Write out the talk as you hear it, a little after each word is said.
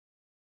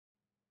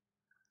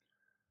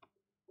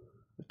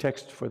The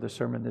text for the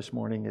sermon this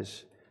morning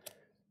is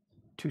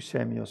 2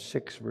 Samuel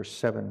 6, verse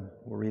 7.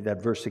 We'll read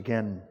that verse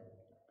again.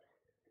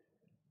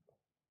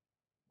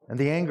 And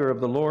the anger of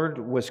the Lord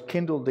was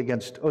kindled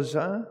against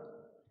Uzza,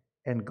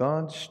 and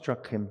God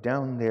struck him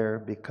down there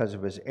because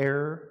of his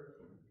error,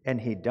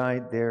 and he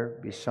died there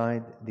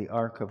beside the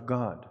ark of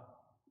God.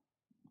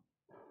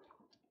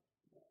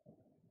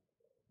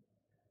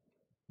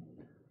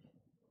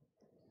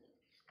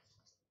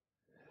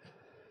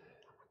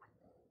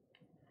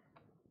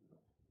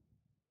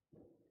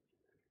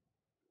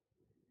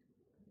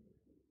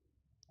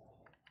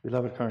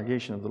 Beloved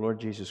congregation of the Lord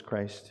Jesus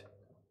Christ,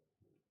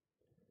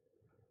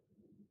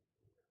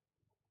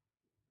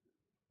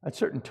 at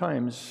certain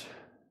times,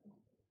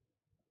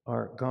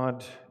 our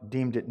God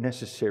deemed it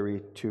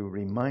necessary to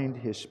remind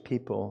His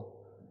people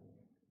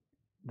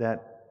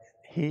that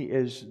He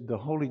is the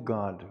holy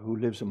God who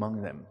lives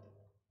among them.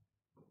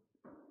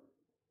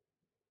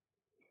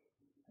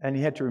 And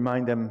He had to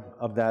remind them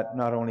of that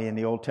not only in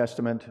the Old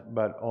Testament,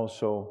 but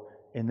also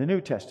in the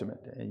New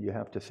Testament. And you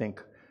have to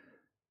think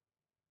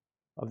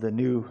of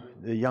the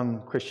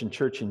young Christian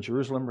church in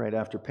Jerusalem right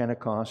after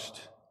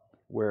Pentecost,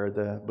 where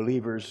the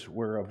believers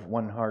were of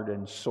one heart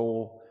and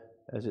soul,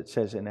 as it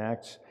says in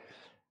Acts.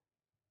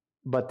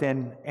 But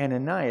then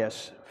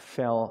Ananias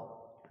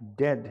fell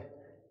dead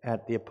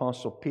at the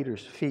Apostle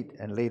Peter's feet,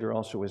 and later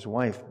also his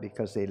wife,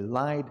 because they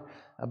lied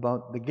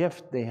about the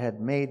gift they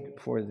had made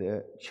for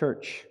the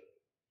church.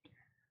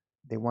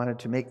 They wanted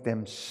to make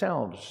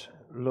themselves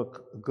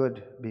look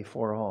good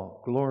before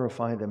all,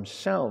 glorify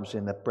themselves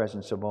in the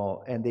presence of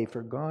all, and they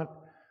forgot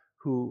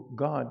who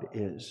God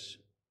is.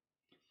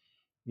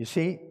 You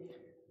see,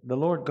 the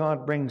Lord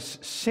God brings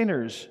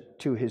sinners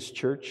to His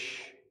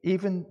church,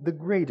 even the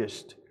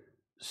greatest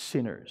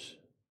sinners.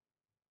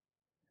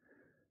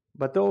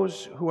 But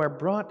those who are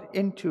brought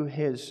into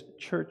His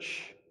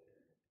church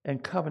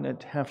and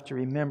covenant have to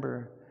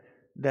remember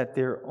that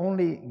they're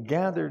only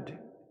gathered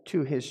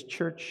to His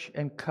church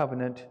and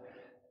covenant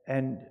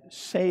and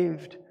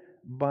saved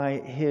by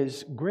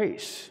His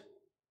grace.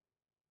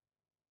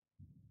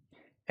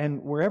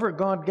 And wherever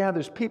God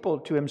gathers people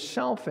to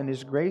Himself in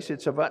His grace,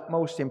 it's of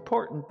utmost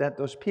importance that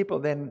those people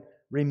then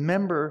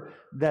remember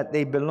that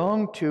they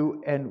belong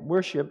to and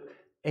worship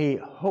a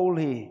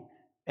holy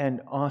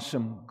and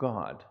awesome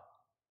God.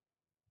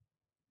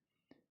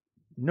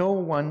 No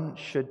one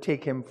should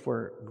take Him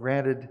for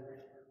granted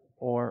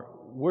or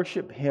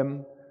worship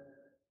Him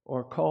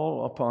or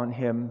call upon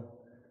Him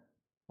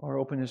or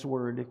open His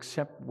Word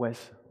except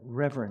with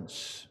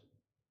reverence.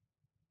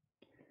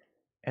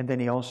 And then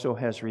He also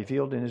has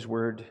revealed in His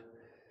Word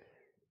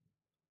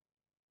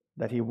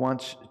that He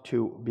wants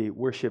to be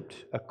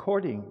worshipped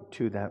according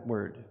to that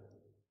Word.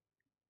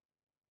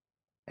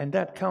 And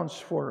that counts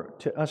for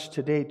to us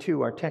today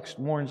too. Our text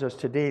warns us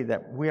today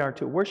that we are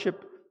to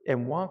worship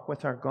and walk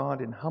with our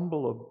God in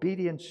humble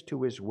obedience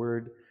to His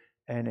Word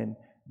and in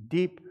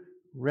deep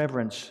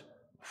reverence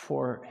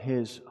for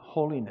His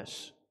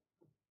holiness.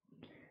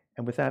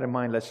 And with that in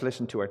mind, let's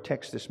listen to our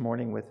text this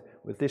morning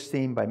with this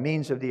theme. By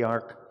means of the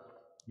ark,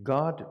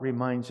 God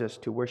reminds us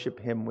to worship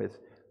Him with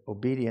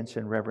obedience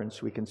and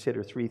reverence. We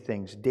consider three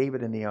things: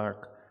 David in the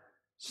ark,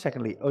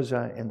 secondly,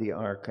 Uzza in the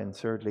ark, and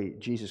thirdly,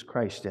 Jesus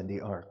Christ in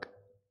the ark.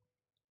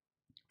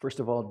 First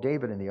of all,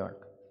 David in the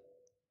ark.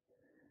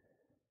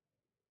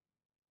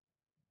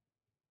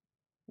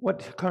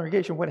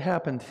 What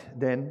happened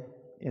then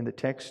in the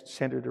text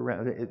centered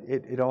around,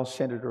 it all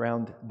centered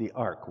around the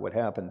ark, what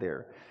happened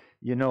there.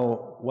 You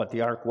know what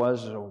the ark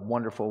was: a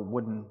wonderful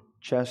wooden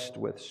chest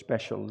with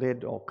special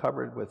lid, all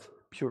covered with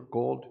pure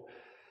gold.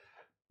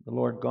 The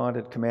Lord God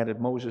had commanded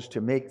Moses to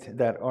make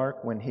that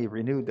ark when He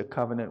renewed the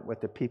covenant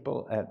with the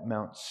people at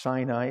Mount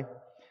Sinai.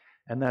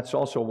 And that's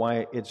also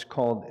why it's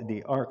called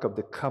the Ark of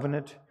the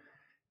Covenant.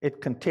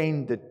 It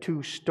contained the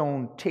 2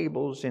 stone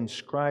tables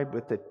inscribed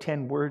with the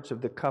 10 words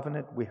of the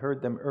covenant. We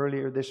heard them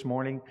earlier this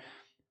morning.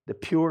 The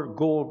pure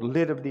gold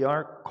lid of the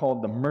ark,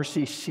 called the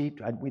mercy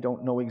seat. We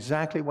don't know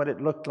exactly what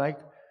it looked like,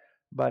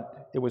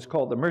 but it was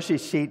called the mercy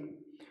seat.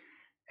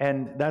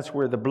 And that's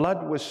where the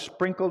blood was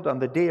sprinkled on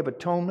the Day of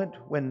Atonement,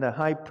 when the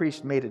high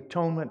priest made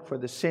atonement for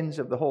the sins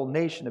of the whole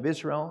nation of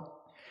Israel.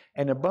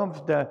 And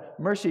above the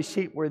mercy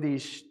seat were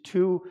these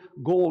 2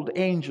 gold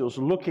angels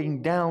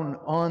looking down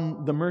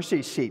on the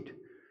mercy seat.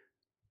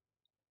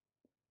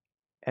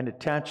 And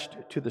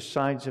attached to the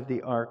sides of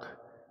the ark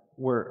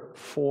were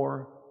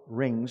 4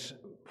 rings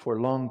for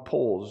long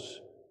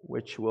poles,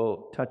 which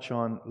we'll touch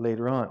on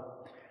later on.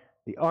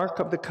 The Ark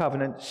of the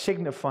Covenant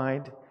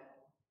signified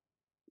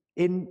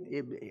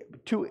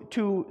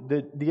to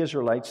the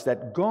Israelites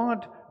that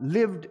God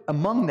lived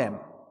among them,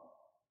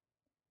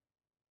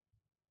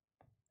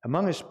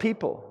 among His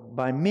people,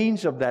 by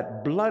means of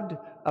that blood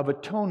of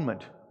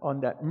atonement on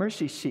that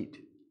mercy seat.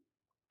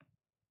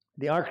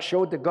 The ark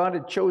showed that God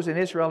had chosen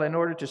Israel in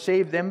order to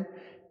save them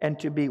and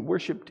to be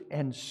worshipped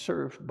and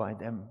served by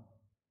them.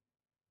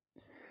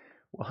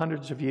 Well,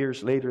 hundreds of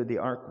years later, the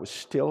ark was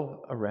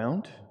still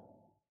around.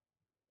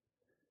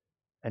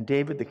 And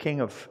David, the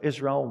king of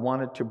Israel,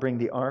 wanted to bring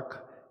the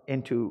ark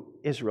into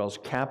Israel's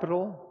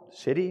capital,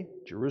 city,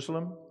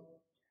 Jerusalem.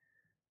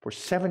 For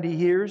 70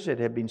 years it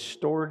had been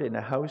stored in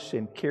a house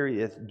in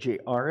Kiriath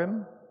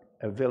Jearim,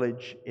 a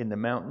village in the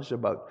mountains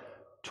about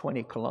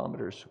 20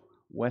 kilometers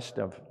west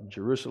of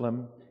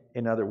Jerusalem.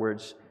 In other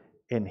words,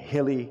 in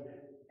hilly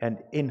and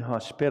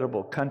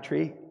inhospitable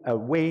country,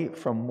 away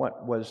from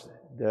what was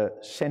the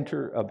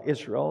center of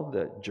Israel,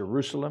 the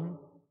Jerusalem.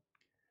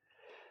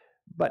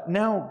 But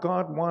now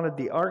God wanted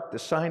the ark, the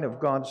sign of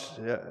God's,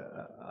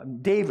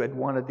 David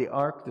wanted the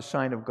ark, the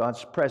sign of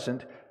God's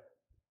presence,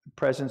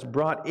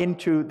 brought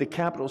into the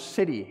capital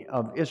city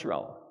of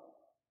Israel,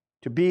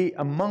 to be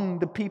among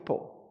the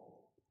people,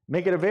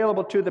 make it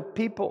available to the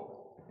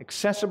people,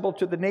 accessible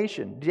to the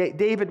nation.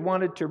 David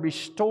wanted to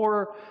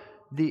restore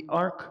the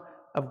ark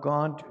of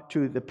God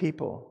to the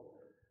people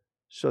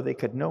so they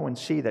could know and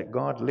see that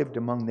God lived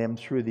among them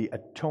through the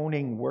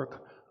atoning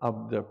work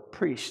of the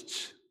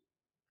priests.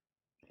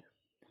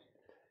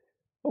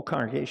 Oh,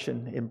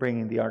 congregation, in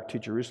bringing the ark to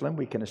Jerusalem,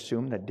 we can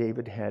assume that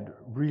David had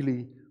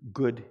really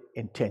good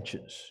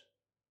intentions.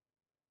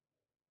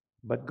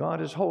 But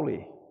God is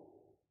holy,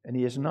 and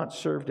He is not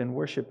served and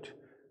worshipped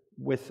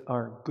with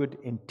our good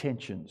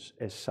intentions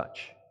as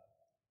such.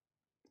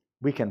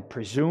 We can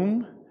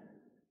presume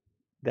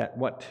that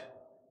what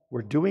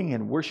we're doing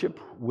in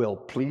worship will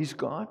please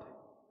God,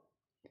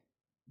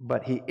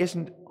 but He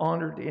isn't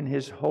honored in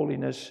His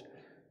holiness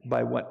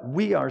by what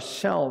we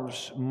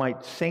ourselves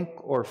might think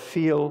or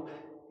feel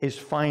is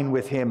fine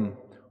with Him,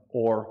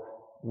 or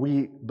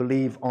we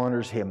believe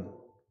honors Him.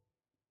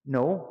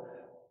 No.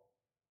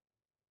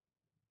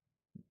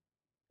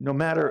 No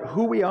matter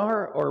who we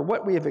are or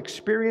what we have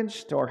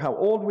experienced or how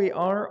old we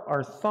are,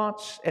 our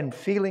thoughts and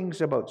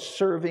feelings about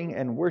serving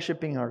and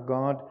worshiping our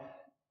God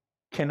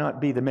cannot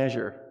be the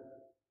measure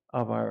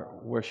of our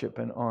worship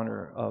and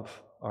honor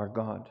of our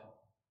God.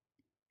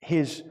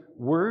 His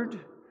word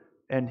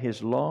and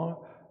His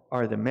law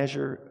are the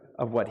measure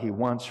of what He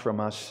wants from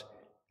us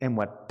and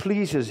what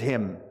pleases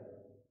Him.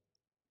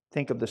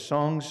 Think of the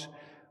songs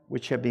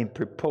which have been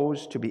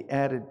proposed to be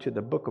added to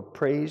the book of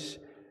praise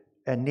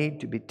and need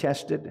to be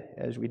tested,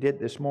 as we did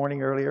this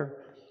morning earlier.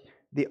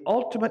 The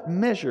ultimate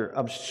measure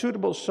of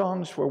suitable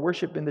songs for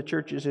worship in the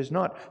churches is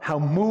not how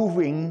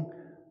moving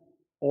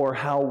or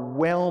how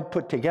well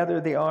put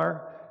together they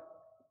are.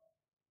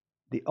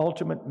 The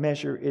ultimate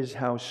measure is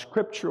how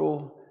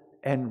scriptural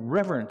and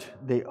reverent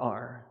they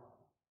are.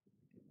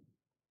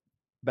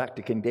 Back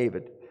to King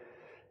David.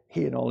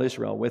 He and all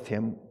Israel with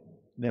him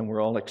then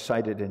were all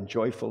excited and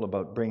joyful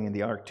about bringing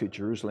the ark to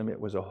Jerusalem. It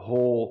was a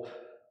whole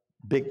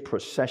big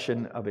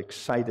procession of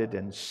excited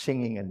and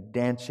singing and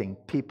dancing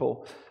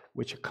people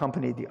which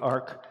accompanied the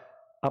ark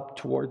up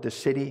toward the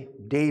city.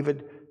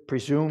 David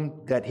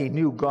presumed that he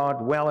knew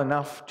God well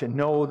enough to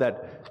know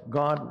that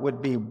God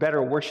would be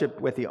better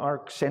worshipped with the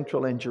ark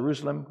central in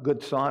Jerusalem.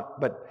 Good thought.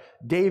 But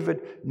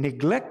David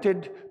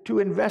neglected to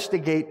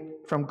investigate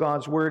from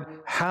God's word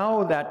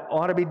how that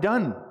ought to be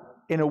done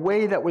in a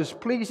way that was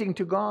pleasing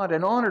to God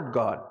and honored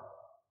God.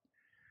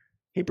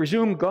 He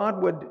presumed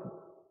God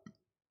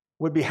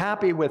would be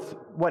happy with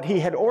what he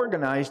had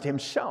organized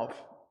himself.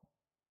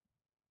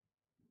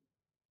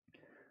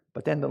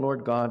 But then the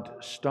Lord God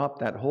stopped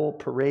that whole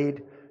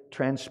parade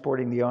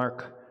transporting the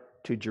ark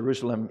to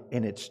Jerusalem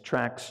in its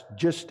tracks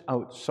just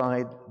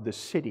outside the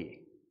city.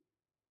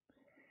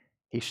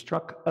 He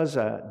struck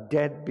Uzza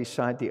dead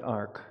beside the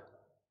ark,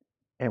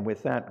 and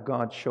with that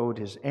God showed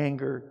His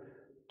anger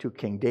to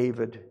King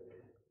David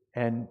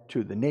and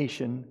to the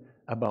nation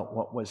about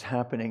what was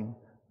happening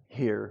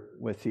here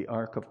with the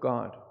ark of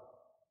God.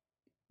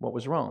 What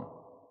was wrong?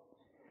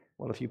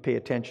 Well, if you pay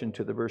attention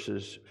to the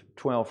verses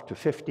 12 to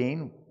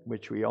 15,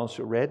 which we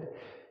also read,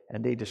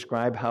 and they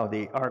describe how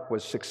the ark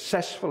was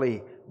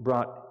successfully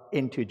brought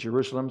into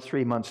Jerusalem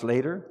 3 months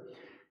later,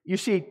 you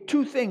see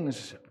two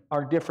things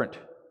are different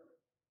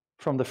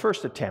from the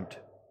first attempt.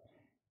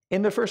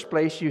 In the first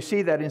place, you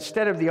see that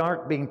instead of the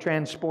ark being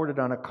transported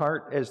on a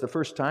cart as the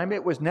first time,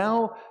 it was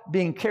now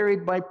being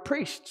carried by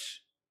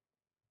priests.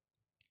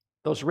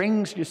 Those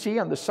rings you see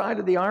on the side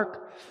of the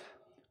ark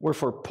were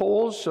for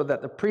poles so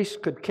that the priests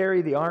could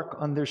carry the ark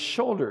on their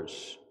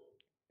shoulders.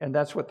 And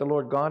that's what the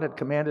Lord God had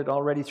commanded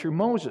already through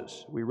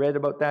Moses. We read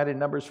about that in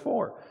Numbers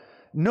 4.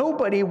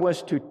 Nobody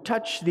was to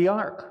touch the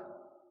ark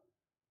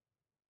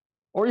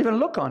or even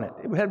look on it.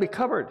 It had to be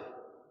covered.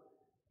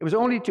 It was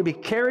only to be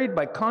carried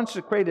by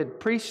consecrated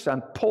priests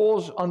on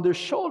poles on their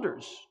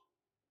shoulders.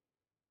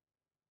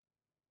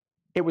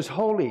 It was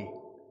holy.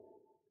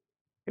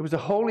 It was a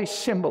holy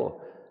symbol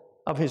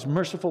of His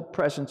merciful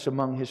presence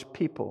among His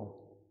people.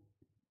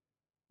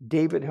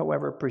 David,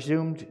 however,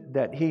 presumed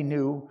that he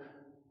knew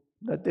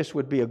that this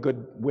would be a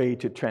good way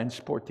to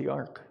transport the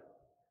ark,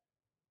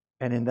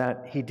 and in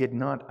that he did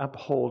not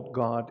uphold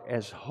God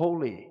as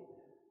holy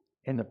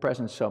in the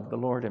presence of the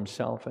Lord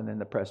Himself and in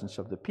the presence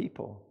of the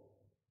people.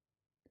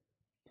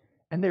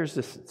 And there's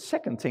the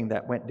second thing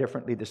that went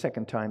differently the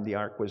second time the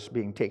ark was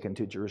being taken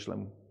to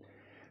Jerusalem.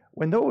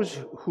 When those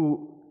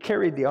who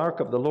carried the ark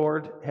of the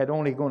Lord had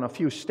only gone a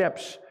few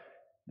steps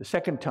the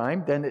second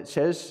time, then it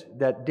says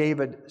that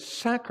David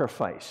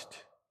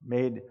sacrificed,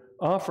 made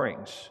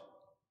offerings.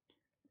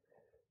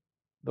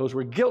 Those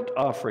were guilt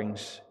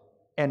offerings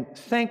and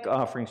thank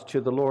offerings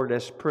to the Lord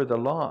as per the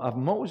law of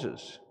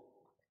Moses.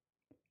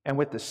 And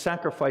with the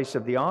sacrifice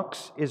of the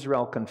ox,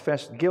 Israel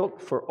confessed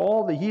guilt for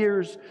all the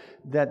years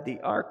that the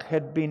ark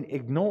had been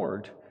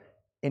ignored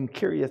in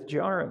Kiriath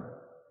Jearim.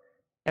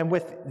 And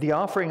with the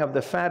offering of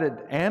the fatted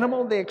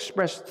animal, they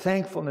expressed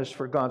thankfulness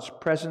for God's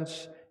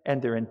presence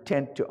and their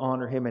intent to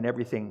honor him in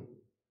everything.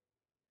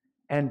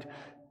 And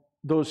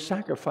those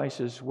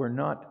sacrifices were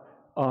not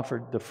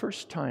offered the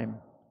first time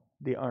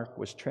the ark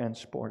was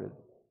transported.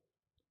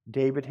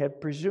 David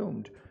had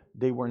presumed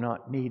they were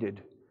not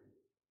needed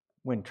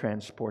when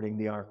transporting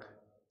the ark.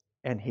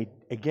 And he,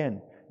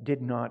 again,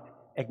 did not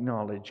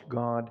acknowledge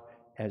God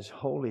as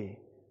holy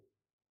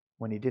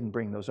when he didn't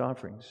bring those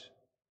offerings.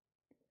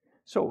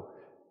 So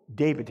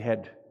David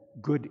had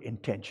good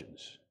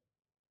intentions,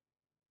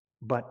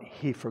 but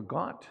he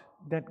forgot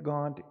that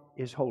God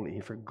is holy.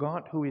 He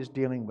forgot who he's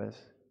dealing with,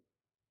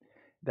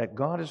 that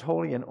God is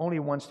holy and only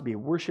wants to be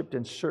worshiped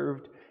and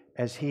served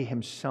as he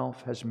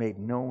himself has made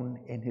known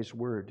in his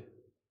word.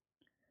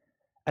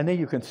 And then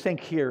you can think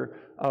here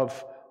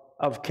of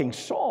King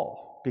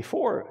Saul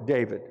before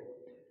David.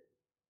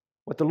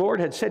 What the Lord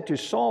had said to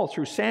Saul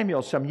through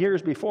Samuel some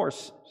years before.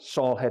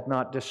 Saul had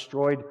not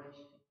destroyed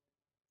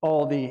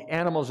all the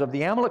animals of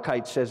the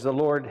Amalekites as the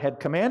Lord had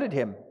commanded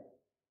him.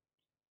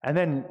 And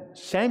then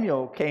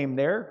Samuel came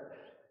there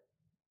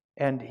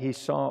and he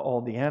saw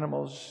all the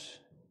animals,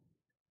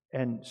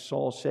 and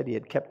Saul said he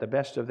had kept the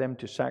best of them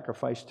to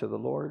sacrifice to the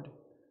Lord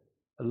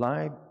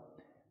alive.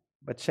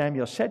 But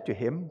Samuel said to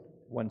him,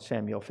 1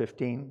 Samuel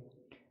 15,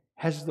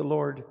 has the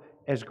Lord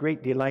as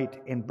great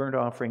delight in burnt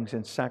offerings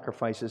and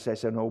sacrifices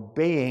as in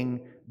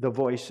obeying the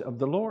voice of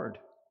the Lord?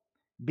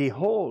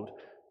 Behold,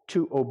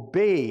 to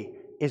obey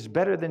is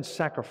better than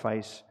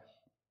sacrifice,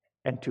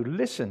 and to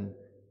listen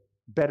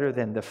better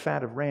than the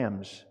fat of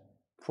rams.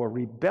 For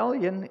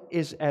rebellion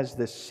is as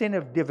the sin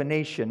of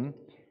divination,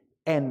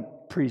 and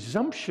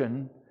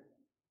presumption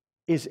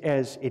is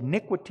as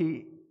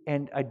iniquity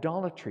and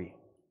idolatry.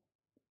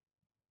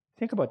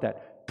 Think about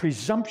that.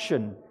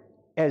 Presumption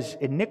as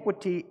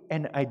iniquity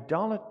and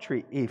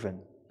idolatry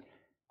even.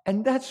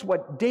 And that's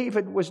what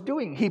David was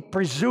doing. He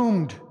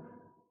presumed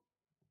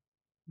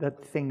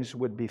that things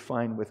would be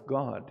fine with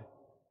God.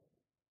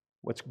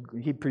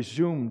 He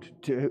presumed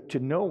to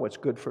know what's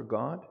good for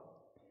God.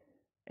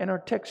 And our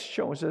text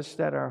shows us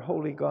that our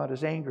holy God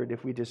is angered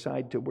if we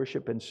decide to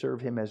worship and serve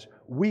him as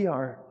we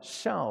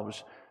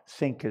ourselves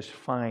think is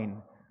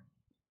fine.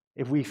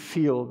 If we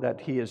feel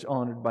that he is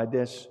honored by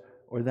this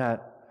or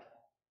that,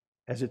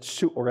 as it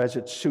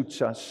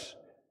suits us,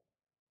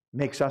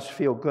 makes us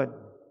feel good.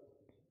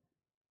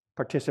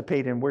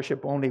 Participate in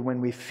worship only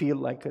when we feel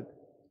like it.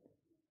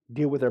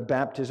 Deal with our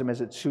baptism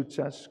as it suits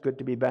us. Good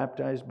to be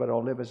baptized, but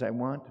I'll live as I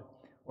want.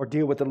 Or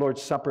deal with the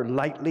Lord's Supper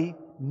lightly.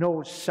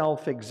 No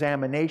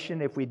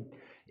self-examination. If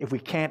we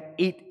can't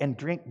eat and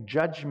drink,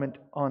 judgment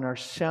on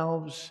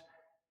ourselves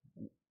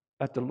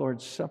at the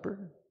Lord's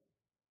Supper.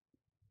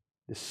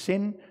 The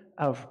sin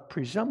of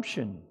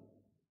presumption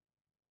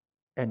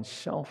and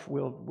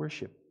self-willed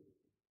worship.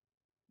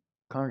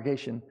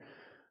 Congregation,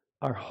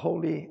 our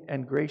holy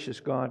and gracious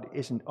God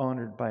isn't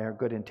honored by our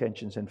good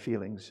intentions and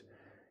feelings.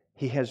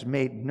 He has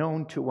made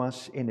known to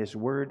us in his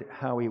word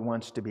how he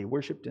wants to be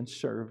worshiped and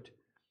served,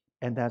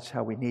 and that's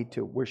how we need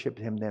to worship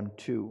him then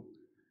too.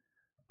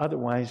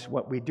 Otherwise,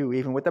 what we do,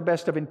 even with the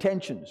best of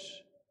intentions,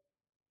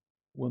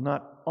 will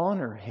not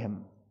honor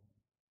him,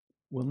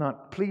 will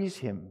not please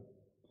him.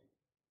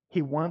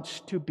 He wants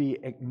to be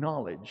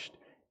acknowledged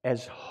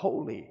as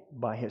holy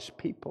by his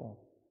people.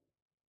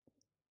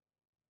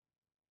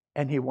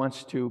 And he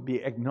wants to be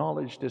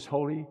acknowledged as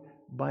holy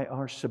by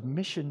our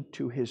submission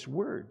to his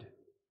word.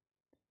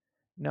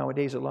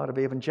 Nowadays, a lot of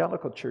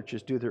evangelical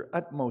churches do their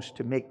utmost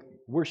to make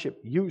worship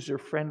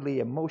user-friendly,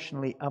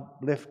 emotionally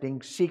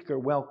uplifting, seeker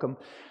welcome.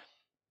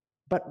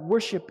 But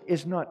worship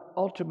is not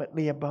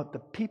ultimately about the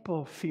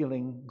people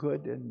feeling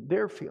good and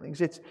their feelings.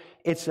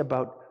 It's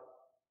about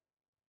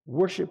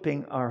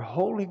worshiping our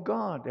holy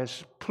God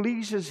as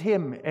pleases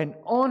him and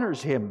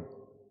honors him.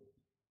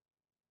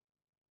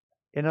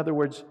 In other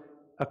words,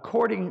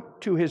 according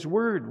to his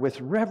word with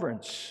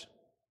reverence.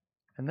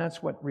 And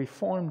that's what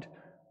Reformed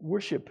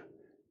worship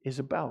is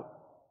about.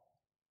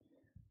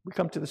 We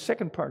come to the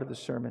second part of the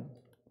sermon,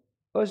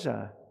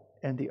 Uzza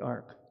and the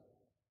ark.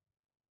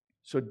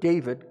 So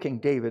King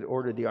David,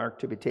 ordered the ark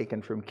to be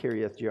taken from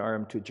Kiriath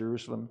Jearim to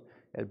Jerusalem.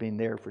 It had been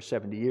there for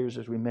 70 years,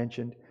 as we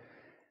mentioned.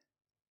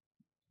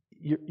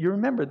 You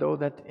remember, though,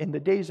 that in the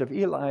days of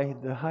Eli,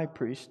 the high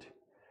priest,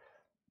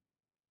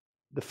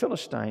 the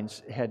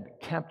Philistines had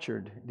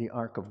captured the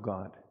ark of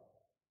God.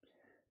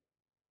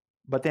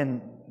 But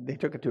then they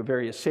took it to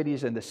various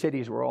cities, and the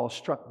cities were all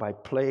struck by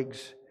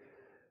plagues.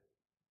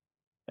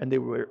 And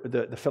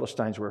the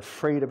Philistines were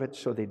afraid of it,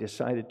 so they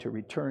decided to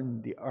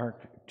return the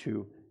ark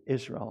to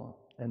Israel.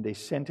 And they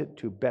sent it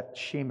to Beth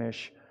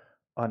Shemesh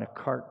on a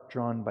cart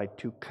drawn by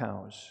 2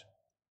 cows.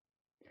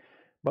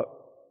 But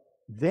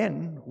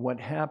then what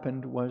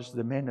happened was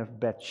the men of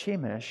Beth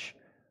Shemesh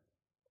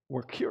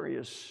were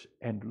curious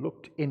and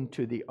looked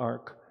into the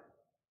ark,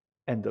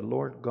 and the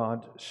Lord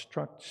God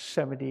struck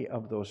 70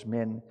 of those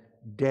men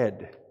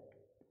dead.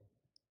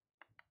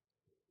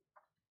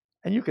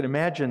 And you can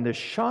imagine the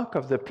shock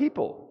of the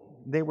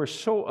people. They were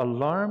so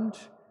alarmed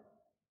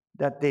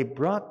that they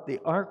brought the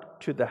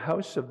ark to the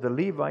house of the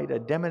Levite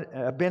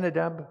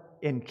Abinadab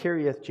in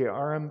Kiriath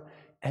Jearim,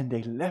 and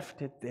they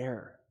left it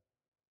there.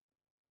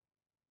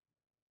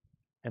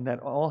 And that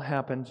all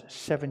happened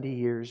 70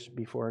 years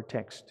before our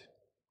text.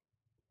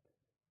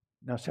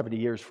 Now, 70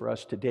 years for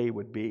us today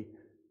would be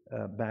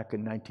back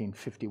in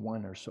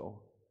 1951 or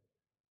so,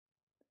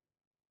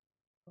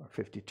 or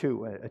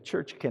 52. A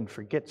church can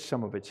forget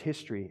some of its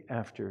history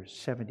after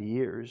 70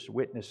 years.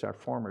 Witness our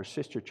former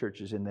sister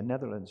churches in the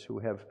Netherlands who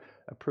have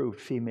approved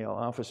female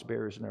office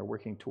bearers and are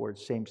working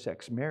towards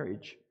same-sex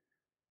marriage.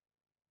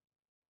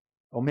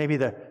 Or maybe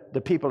the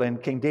people in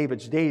King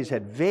David's days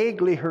had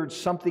vaguely heard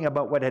something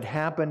about what had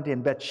happened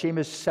in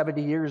Beth-Shemesh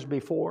 70 years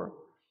before,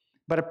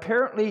 but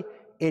apparently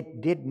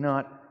it did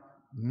not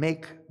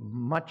make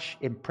much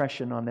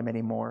impression on them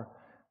anymore.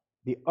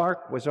 The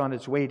ark was on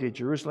its way to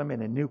Jerusalem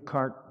in a new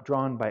cart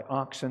drawn by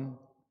oxen,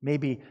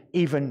 maybe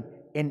even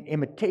in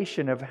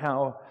imitation of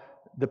how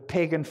the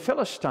pagan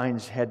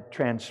Philistines had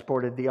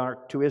transported the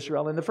ark to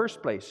Israel in the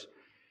first place.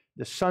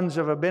 The sons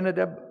of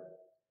Abinadab,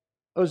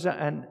 Uzza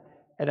and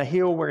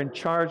Ahio were in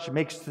charge,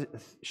 makes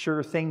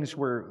sure things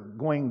were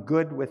going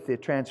good with the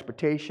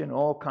transportation.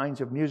 All kinds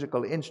of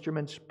musical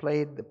instruments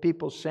played, the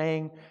people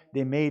sang,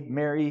 they made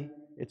merry,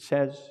 it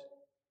says.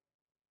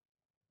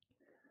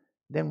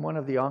 Then one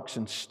of the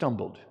oxen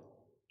stumbled,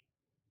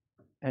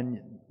 and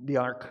the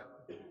ark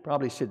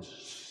probably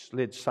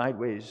slid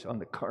sideways on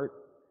the cart.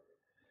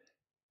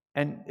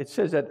 And it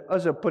says that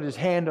Uzza put his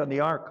hand on the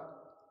ark.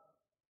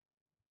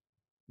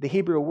 The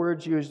Hebrew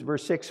words used,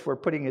 verse 6, for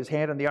putting his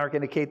hand on the ark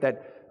indicate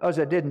that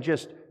Uzza didn't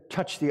just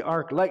touch the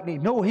ark lightly.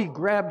 No, he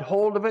grabbed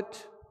hold of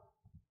it.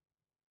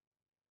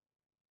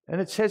 And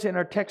it says in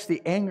our text,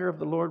 the anger of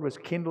the Lord was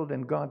kindled,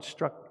 and God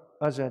struck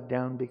Uzza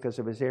down because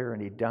of his error,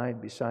 and he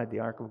died beside the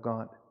ark of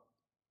God.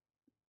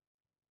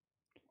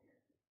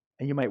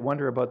 And you might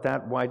wonder about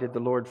that. Why did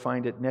the Lord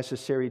find it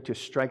necessary to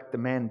strike the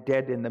man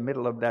dead in the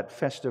middle of that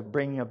festive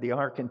bringing of the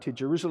ark into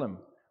Jerusalem?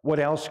 What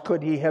else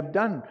could he have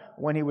done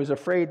when he was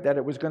afraid that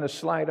it was going to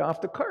slide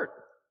off the cart?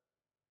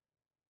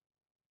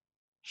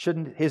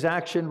 Shouldn't his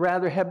action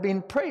rather have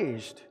been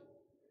praised?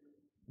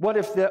 What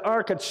if the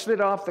ark had slid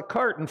off the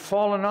cart and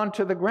fallen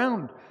onto the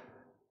ground?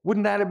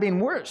 Wouldn't that have been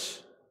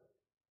worse?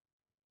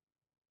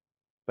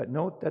 But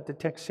note that the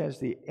text says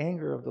the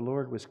anger of the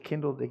Lord was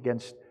kindled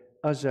against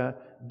Uzza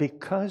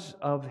because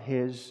of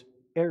his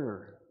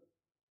error,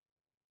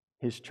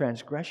 his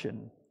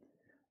transgression.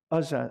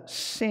 Uzza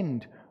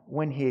sinned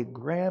when he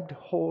grabbed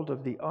hold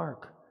of the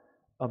ark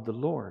of the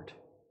Lord.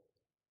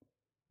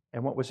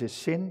 And what was his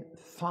sin?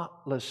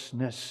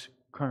 Thoughtlessness,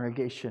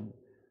 congregation.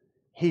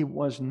 He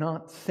was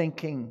not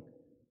thinking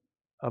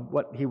of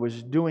what he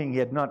was doing. He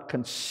had not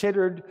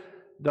considered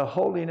the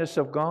holiness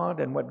of God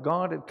and what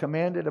God had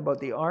commanded about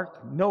the ark.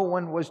 No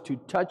one was to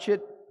touch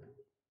it,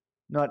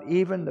 not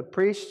even the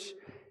priests,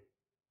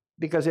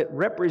 because it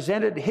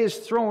represented his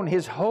throne,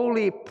 his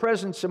holy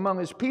presence among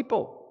his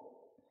people.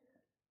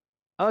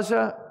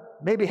 Uzza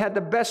maybe had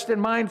the best in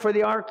mind for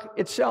the ark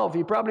itself.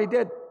 He probably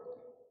did.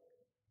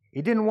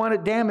 He didn't want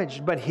it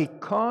damaged, but he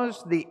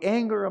caused the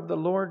anger of the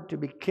Lord to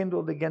be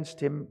kindled against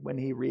him when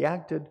he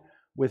reacted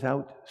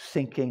without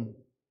thinking,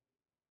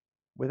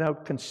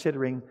 without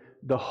considering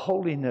the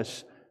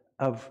holiness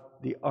of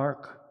the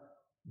ark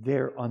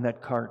there on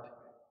that cart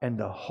and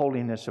the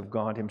holiness of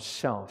God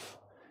himself.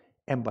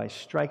 And by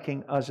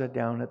striking Uzza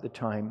down at the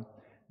time,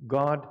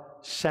 God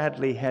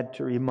sadly had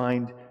to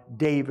remind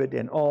David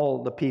and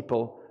all the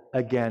people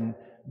again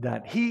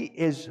that he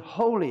is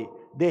holy.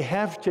 They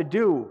have to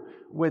do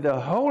with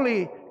a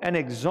holy and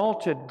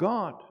exalted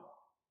God.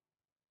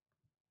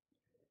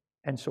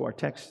 And so our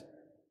text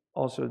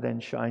also then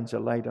shines a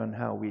light on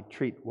how we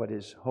treat what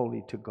is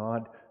holy to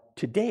God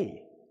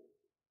today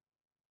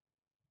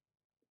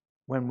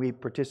when we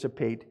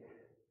participate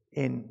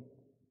in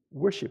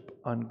worship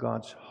on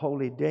God's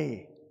holy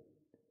day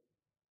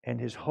and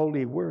his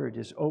holy word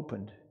is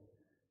opened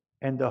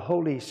and the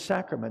holy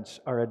sacraments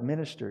are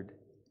administered.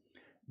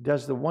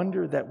 Does the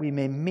wonder that we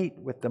may meet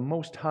with the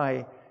most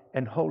high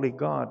and holy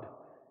God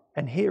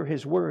and hear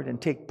his word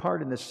and take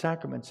part in the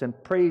sacraments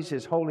and praise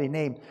his holy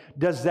name,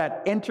 does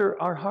that enter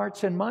our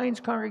hearts and minds,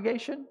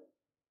 congregation?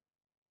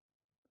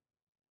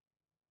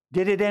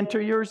 Did it enter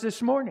yours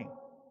this morning?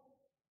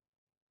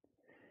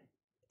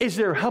 Is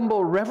there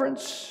humble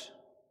reverence?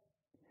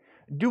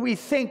 Do we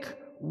think,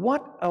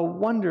 what a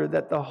wonder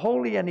that the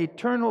holy and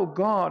eternal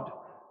God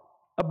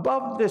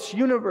above this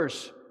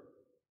universe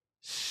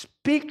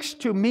speaks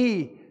to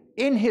me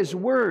in his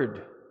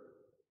word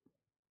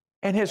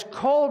and has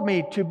called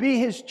me to be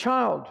his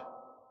child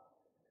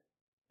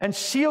and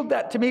sealed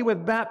that to me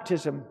with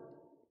baptism,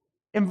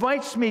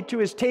 invites me to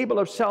his table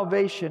of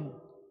salvation,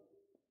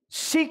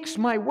 seeks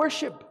my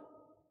worship.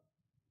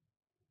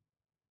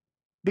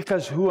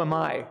 Because who am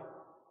I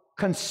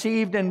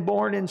conceived and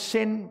born in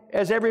sin,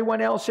 as everyone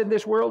else in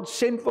this world,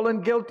 sinful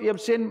and guilty of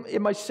sin in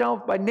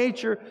myself. By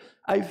nature,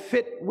 I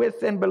fit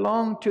with and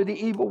belong to the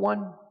evil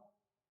one.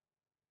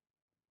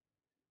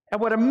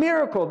 And what a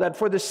miracle that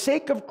for the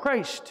sake of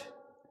Christ,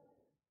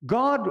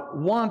 God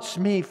wants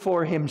me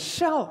for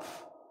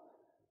himself,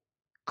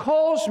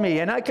 calls me,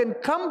 and I can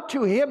come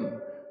to him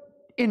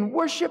in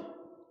worship.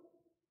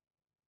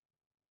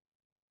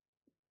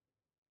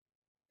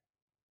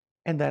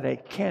 And that I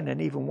can and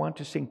even want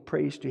to sing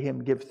praise to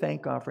him, give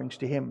thank offerings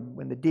to him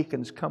when the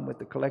deacons come with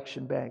the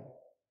collection bag.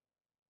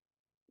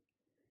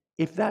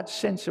 If that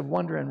sense of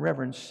wonder and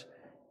reverence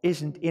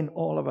isn't in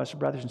all of us,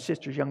 brothers and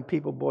sisters, young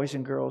people, boys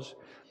and girls,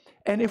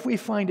 and if we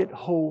find it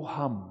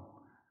ho-hum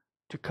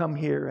to come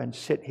here and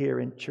sit here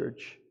in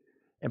church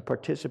and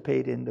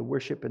participate in the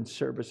worship and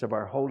service of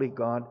our holy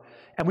God,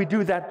 and we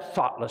do that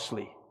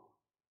thoughtlessly,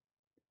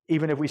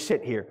 even if we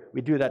sit here, we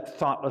do that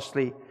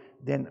thoughtlessly,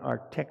 then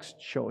our text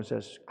shows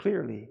us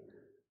clearly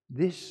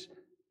this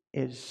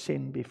is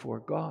sin before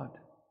God.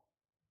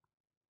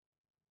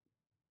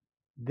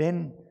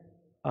 Then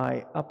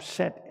I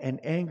upset and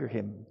anger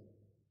him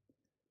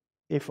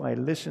if I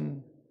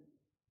listen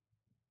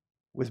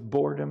with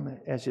boredom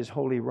as his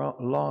holy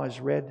law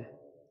is read,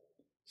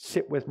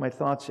 sit with my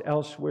thoughts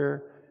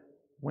elsewhere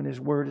when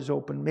his word is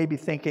open, maybe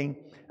thinking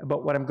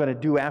about what I'm going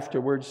to do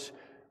afterwards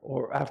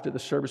or after the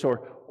service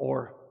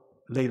or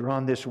later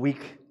on this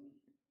week,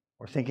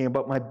 or thinking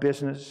about my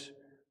business,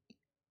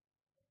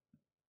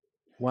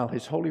 while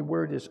his holy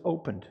word is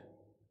opened.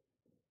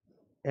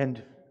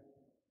 And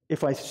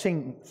if I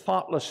sing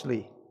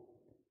thoughtlessly,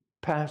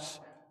 pass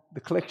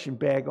the collection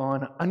bag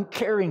on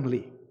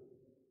uncaringly,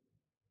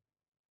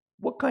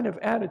 what kind of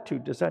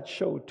attitude does that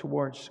show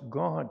towards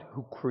God,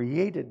 who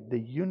created the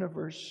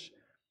universe,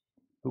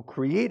 who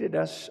created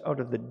us out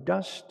of the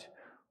dust,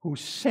 who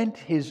sent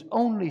his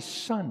only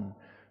Son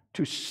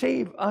to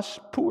save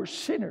us poor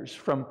sinners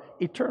from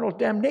eternal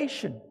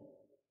damnation?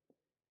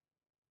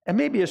 And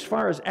maybe as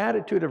far as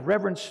attitude of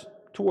reverence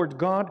toward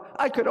God,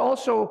 I could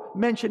also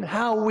mention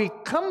how we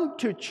come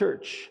to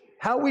church,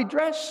 how we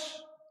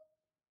dress,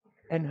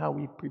 and how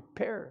we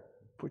prepare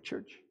for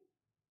church.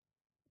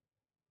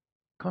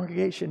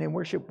 Congregation in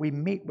worship, we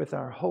meet with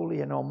our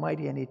holy and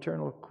almighty and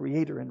eternal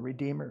Creator and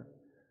Redeemer.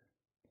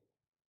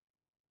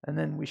 And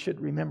then we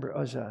should remember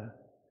Uzza,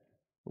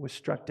 who was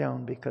struck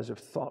down because of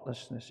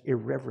thoughtlessness,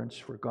 irreverence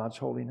for God's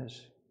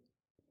holiness.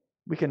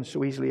 We can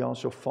so easily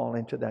also fall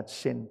into that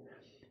sin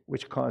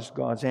which caused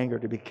God's anger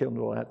to be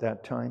kindled at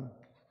that time.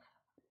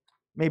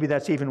 Maybe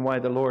that's even why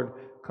the Lord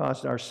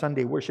caused our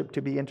Sunday worship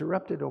to be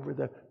interrupted over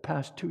the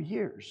past 2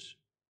 years,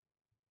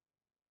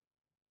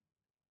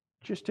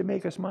 just to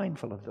make us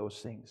mindful of those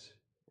things.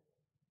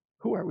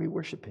 Who are we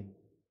worshiping?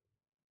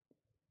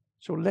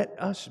 So let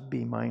us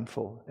be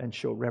mindful and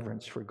show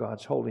reverence for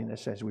God's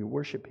holiness as we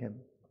worship him.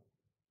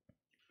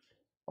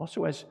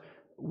 Also, as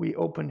we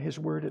open his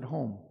word at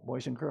home,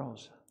 boys and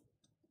girls,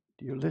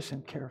 do you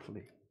listen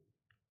carefully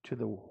to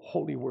the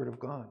holy word of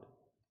God?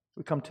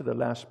 We come to the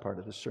last part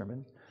of the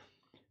sermon,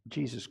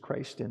 Jesus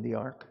Christ in the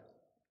ark.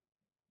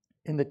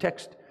 In the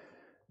text,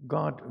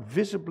 God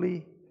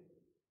visibly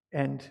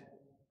and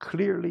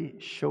clearly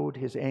showed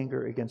his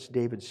anger against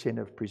David's sin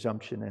of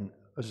presumption and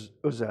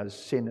Uzza's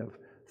sin of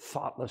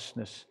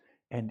thoughtlessness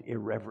and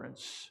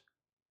irreverence.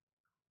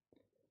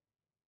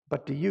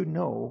 But do you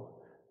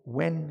know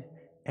when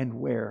and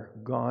where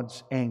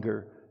God's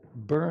anger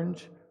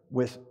burned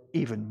with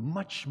even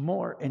much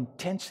more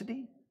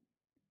intensity,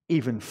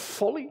 even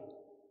fully?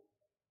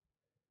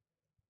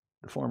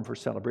 The form for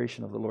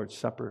celebration of the Lord's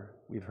Supper,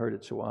 we've heard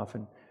it so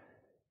often.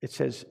 It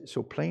says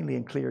so plainly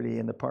and clearly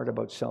in the part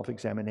about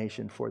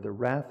self-examination, for the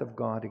wrath of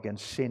God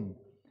against sin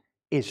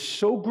is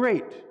so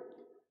great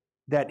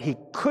that he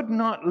could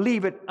not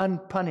leave it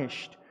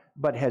unpunished,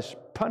 but has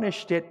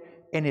punished it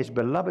in his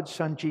beloved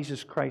Son,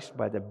 Jesus Christ,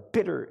 by the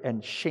bitter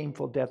and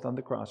shameful death on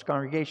the cross.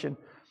 Congregation,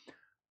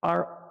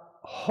 our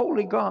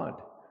holy God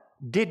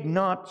did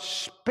not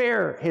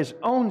spare his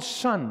own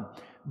Son,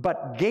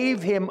 but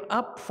gave him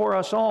up for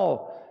us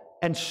all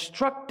and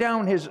struck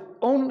down his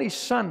only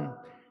Son,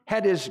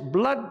 had his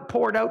blood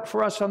poured out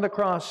for us on the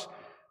cross,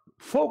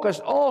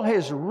 focused all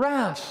his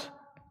wrath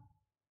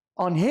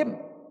on him.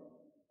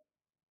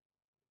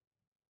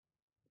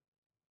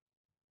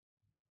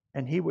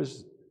 And he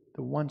was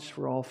the once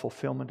for all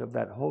fulfillment of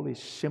that holy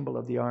symbol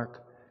of the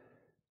ark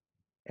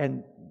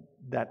and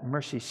that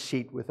mercy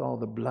seat with all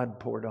the blood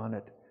poured on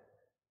it.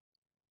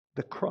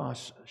 The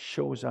cross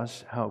shows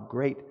us how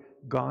great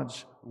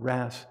God's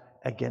wrath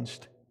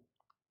against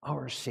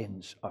our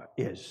sins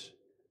is.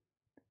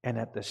 And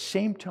at the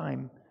same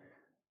time,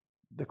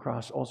 the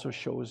cross also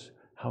shows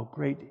how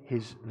great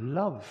his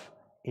love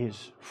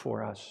is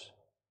for us.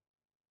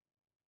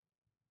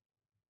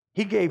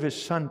 He gave his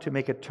Son to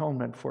make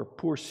atonement for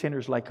poor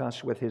sinners like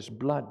us with his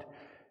blood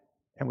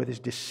and with his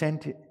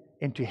descent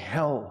into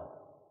hell.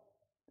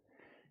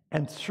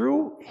 And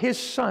through his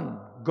Son,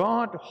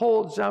 God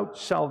holds out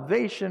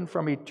salvation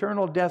from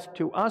eternal death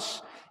to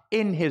us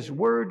in his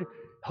word,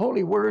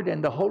 holy word,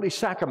 and the holy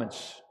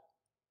sacraments.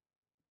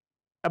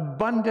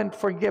 abundant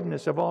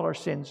forgiveness of all our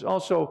sins,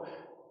 also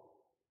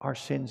our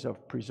sins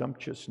of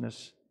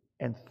presumptuousness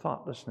and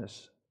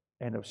thoughtlessness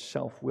and of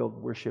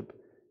self-willed worship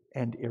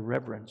and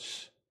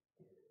irreverence.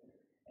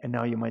 And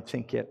now you might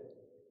think it,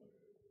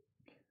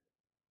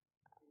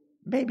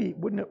 maybe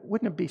wouldn't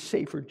it be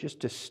safer just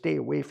to stay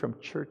away from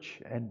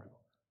church and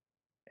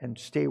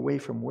stay away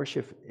from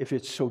worship if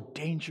it's so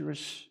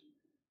dangerous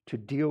to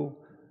deal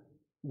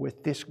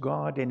with this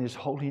God and His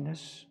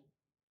holiness?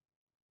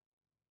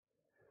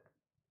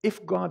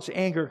 If God's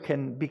anger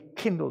can be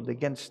kindled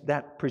against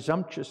that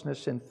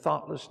presumptuousness and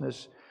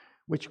thoughtlessness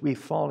which we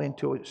fall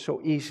into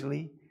so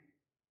easily,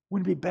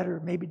 wouldn't it be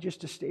better maybe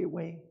just to stay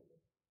away?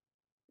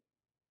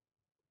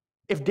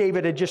 If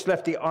David had just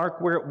left the ark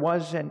where it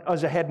was and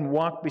Uzza hadn't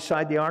walked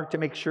beside the ark to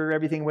make sure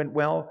everything went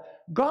well,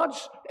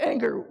 God's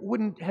anger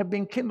wouldn't have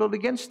been kindled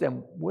against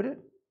them, would it?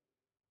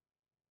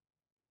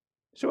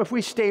 So if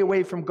we stay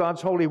away from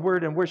God's holy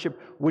word and worship,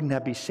 wouldn't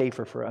that be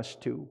safer for us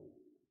too?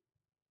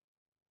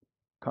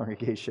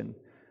 Congregation,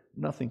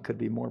 nothing could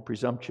be more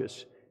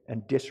presumptuous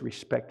and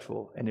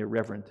disrespectful and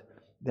irreverent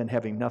than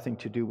having nothing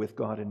to do with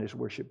God and His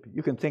worship.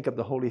 You can think of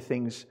the holy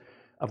things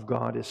of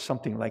God as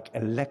something like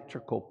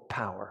electrical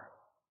power.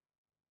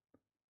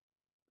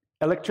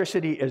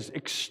 Electricity is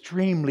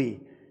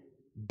extremely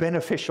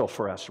beneficial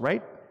for us,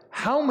 right?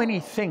 How many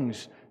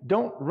things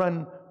don't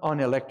run on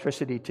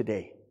electricity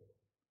today?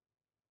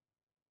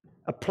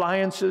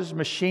 Appliances,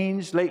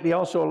 machines, lately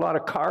also a lot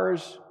of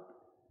cars.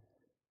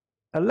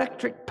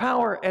 Electric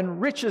power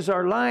enriches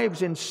our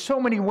lives in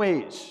so many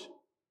ways.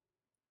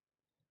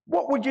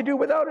 What would you do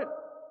without it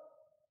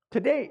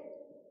today?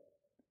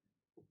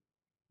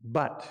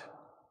 But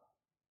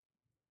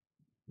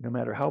no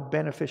matter how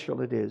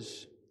beneficial it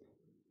is,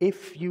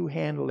 if you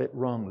handle it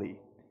wrongly,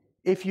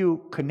 if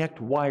you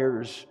connect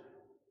wires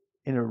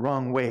in a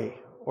wrong way,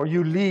 or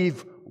you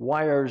leave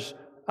wires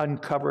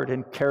uncovered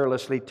and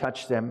carelessly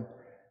touch them,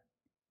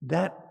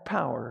 that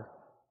power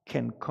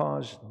can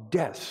cause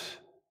death.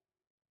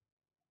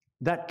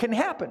 That can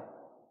happen.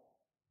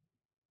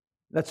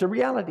 That's a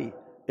reality.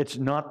 It's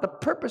not the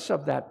purpose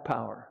of that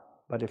power,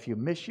 but if you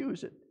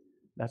misuse it,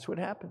 that's what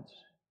happens.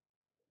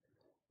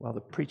 While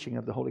the preaching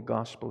of the Holy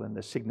Gospel and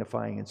the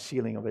signifying and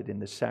sealing of it in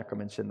the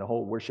sacraments and the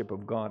whole worship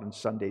of God on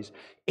Sundays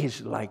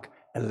is like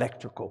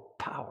electrical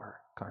power,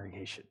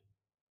 congregation.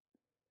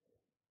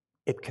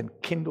 It can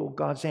kindle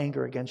God's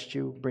anger against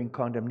you, bring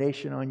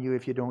condemnation on you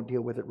if you don't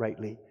deal with it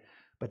rightly.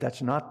 But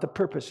that's not the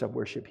purpose of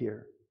worship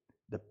here.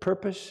 The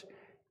purpose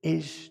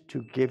is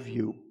to give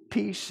you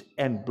peace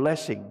and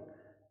blessing,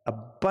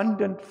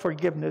 abundant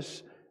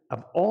forgiveness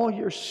of all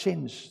your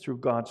sins through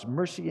God's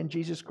mercy in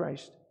Jesus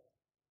Christ.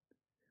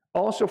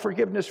 Also,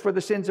 forgiveness for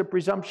the sins of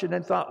presumption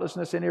and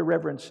thoughtlessness and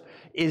irreverence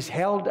is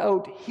held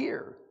out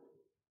here.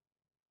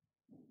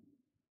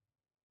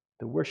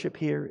 The worship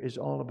here is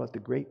all about the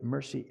great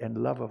mercy and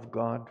love of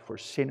God for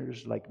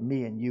sinners like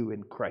me and you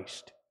in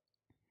Christ.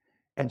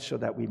 And so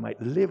that we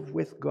might live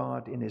with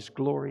God in His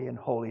glory and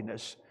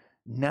holiness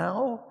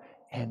now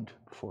and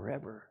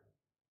forever.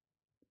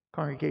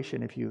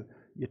 Congregation, if you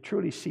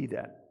truly see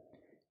that,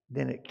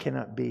 then it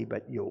cannot be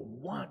but you'll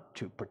want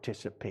to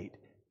participate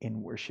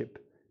in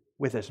worship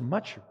with as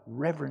much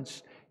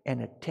reverence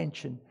and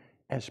attention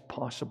as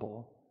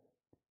possible.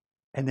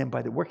 And then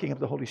by the working of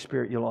the Holy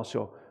Spirit, you'll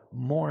also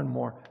more and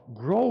more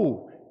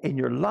grow in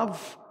your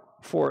love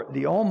for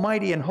the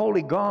Almighty and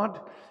Holy God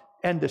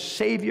and the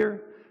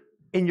Savior,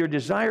 in your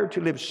desire to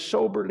live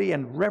soberly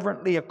and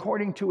reverently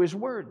according to His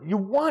Word. You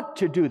want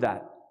to do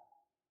that.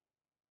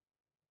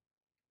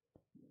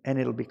 And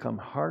it'll become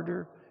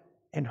harder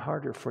and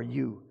harder for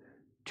you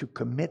to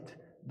commit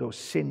those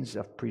sins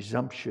of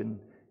presumption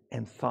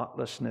and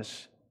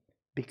thoughtlessness,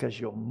 because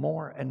you'll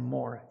more and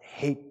more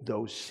hate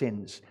those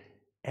sins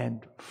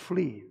and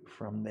flee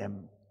from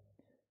them.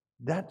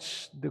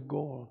 That's the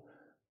goal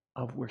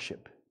of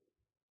worship,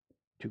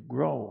 to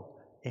grow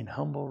in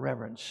humble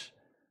reverence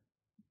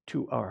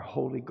to our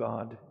holy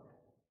God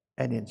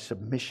and in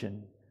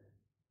submission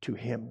to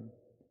Him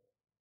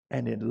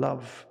and in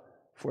love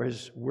for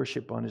His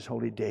worship on His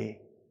holy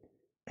day,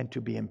 and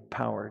to be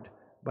empowered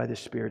by the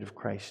Spirit of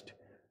Christ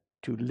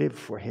to live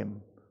for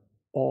Him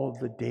all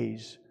the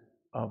days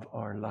of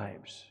our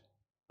lives.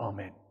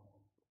 Amen.